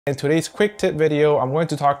In today's quick tip video, I'm going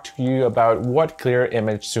to talk to you about what clear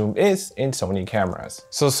image zoom is in Sony cameras.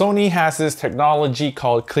 So Sony has this technology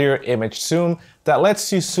called clear image zoom that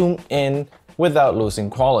lets you zoom in without losing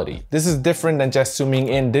quality. This is different than just zooming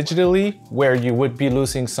in digitally, where you would be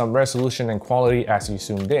losing some resolution and quality as you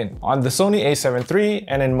zoomed in. On the Sony a7 III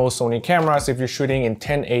and in most Sony cameras, if you're shooting in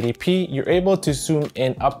 1080p, you're able to zoom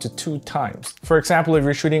in up to 2 times. For example, if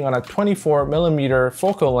you're shooting on a 24mm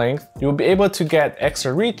focal length, you'll be able to get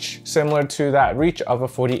extra reach similar to that reach of a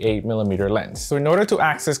 48mm lens. So in order to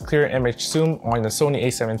access clear image zoom on the Sony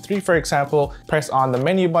a7 III, for example, press on the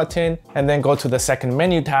menu button and then go to the second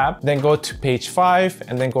menu tab, then go to page 5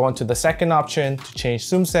 and then go on to the second option to change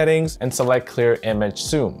zoom settings and select clear image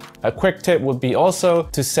zoom. A quick tip would be also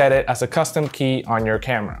to set it as a custom key on your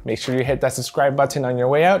camera. Make sure you hit that subscribe button on your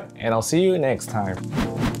way out, and I'll see you next time.